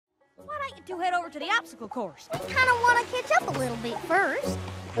you two head over to the obstacle course? We kind of want to catch up a little bit first.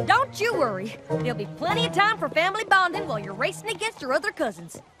 Don't you worry. There'll be plenty of time for family bonding while you're racing against your other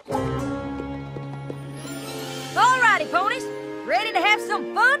cousins. Alrighty, ponies. Ready to have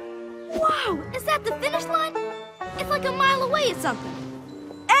some fun? Whoa, is that the finish line? It's like a mile away or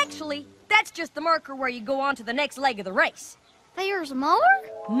something. Actually, that's just the marker where you go on to the next leg of the race. There's more?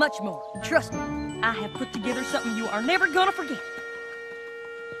 Much more. Trust me. I have put together something you are never gonna forget.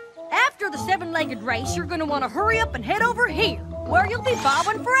 After the 7-legged race, you're gonna want to hurry up and head over here, where you'll be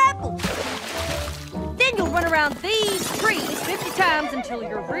bobbing for apples. Then you'll run around these trees 50 times until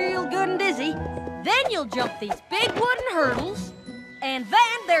you're real good and dizzy. Then you'll jump these big wooden hurdles. And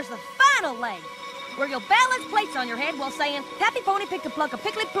then there's the final leg, where you'll balance plates on your head while saying, "Happy pony picked a pluck of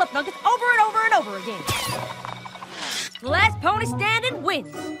pickly pluck nuggets" over and over and over again. The last pony standing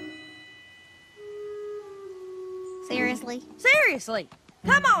wins. Seriously? Seriously.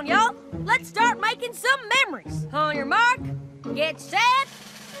 Come on, y'all. Let's start making some memories. On your mark, get set,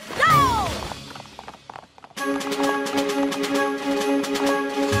 go!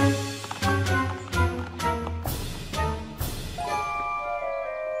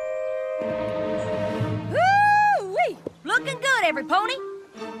 Woo-wee! Looking good, every pony.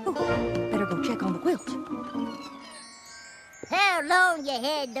 Ooh, better go check on the quilt. How long you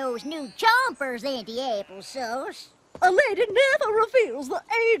had those new chompers, Auntie Applesauce? A lady never reveals the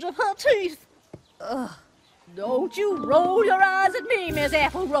age of her teeth. Don't you roll your eyes at me, Miss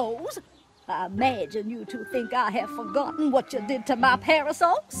Apple Rose. I imagine you two think I have forgotten what you did to my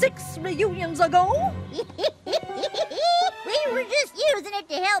parasol 6 reunions ago. We were just using it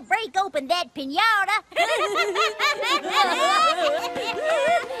to help break open that piñata.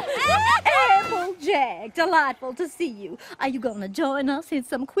 Applejack, delightful to see you. Are you gonna join us in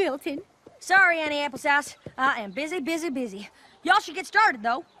some quilting? Sorry, Auntie Applesauce. I am busy, busy, busy. Y'all should get started,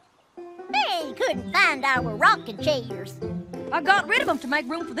 though. They couldn't find our rocking chairs. I got rid of them to make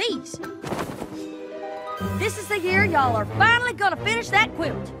room for these. This is the year y'all are finally gonna finish that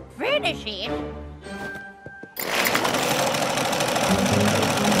quilt. Finish it?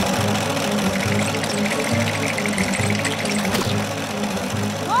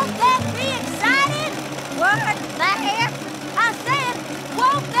 Won't that be exciting? What? There? I said,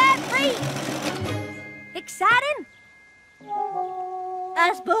 won't that be exciting?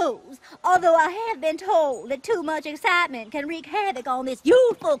 I suppose, although I have been told that too much excitement can wreak havoc on this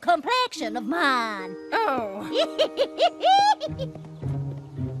youthful complexion of mine. Oh.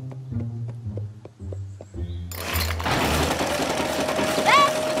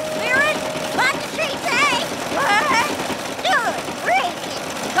 That's the spirit. What the she say? What? Good gracious.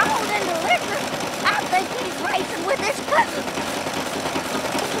 Golden delivery. I think he's racing with his cousin.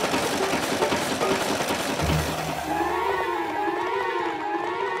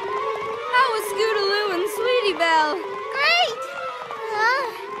 Scootaloo and Sweetie Belle. Great.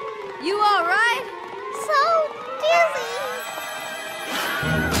 You all right? So dizzy.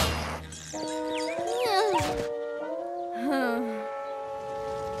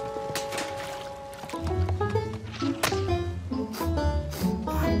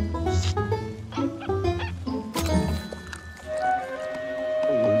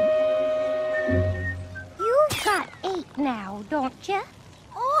 You've got 8 now, don't you?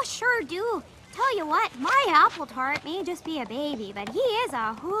 Oh, sure do. Tell you what, my apple tart may just be a baby, but he is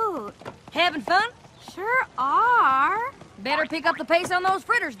a hoot. Having fun? Sure are. Better pick up the pace on those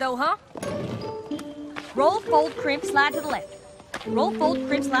fritters, though, huh? Roll, fold, crimp, slide to the left. Roll, fold,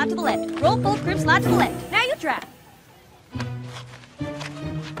 crimp, slide to the left. Roll, fold, crimp, slide to the left. Now you try.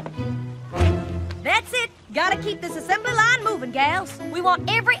 That's it. Gotta keep this assembly line moving, gals. We want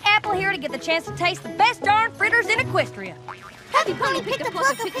every apple here to get the chance to taste the best darn fritters in Equestria. Happy Pony picked a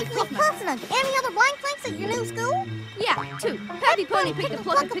pluck of pickly puff nuggets. Any other blank flanks at your new school? Yeah, 2. Happy Pony picked a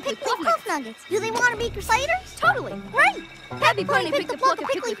pluck of pickly puff nuggets. Do they want to be crusaders? Totally. Great. Happy Pony picked a pluck of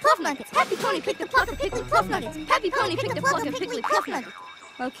pickly puff nuggets. Happy Pony picked a pluck of pickly puff nuggets. Happy Pony picked a pluck of pickly puff nuggets.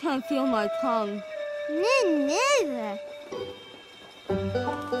 I can't feel my tongue. Neither.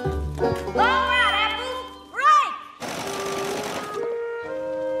 All right, apples. Right.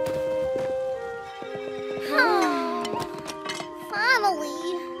 Finally.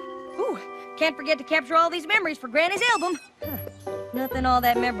 Ooh, can't forget to capture all these memories for Granny's album. Nothing all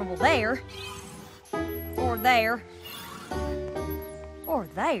that memorable there. Or there. Or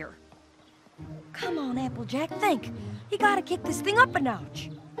there. Come on, Applejack, think. You gotta kick this thing up a notch.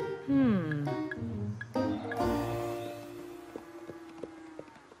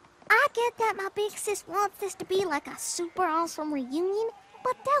 I get that my big sis wants this to be like a super awesome reunion,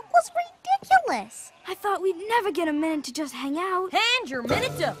 but that was ridiculous. I thought we'd never get a minute to just hang out. Hand your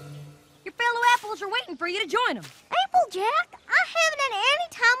minutes up. Your fellow apples are waiting for you to join them. Applejack, I haven't had any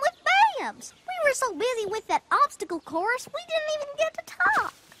time with Babs. We were so busy with that obstacle course, we didn't even get to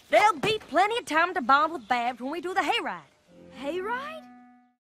talk. There'll be plenty of time to bond with Babs when we do the hayride. Hayride?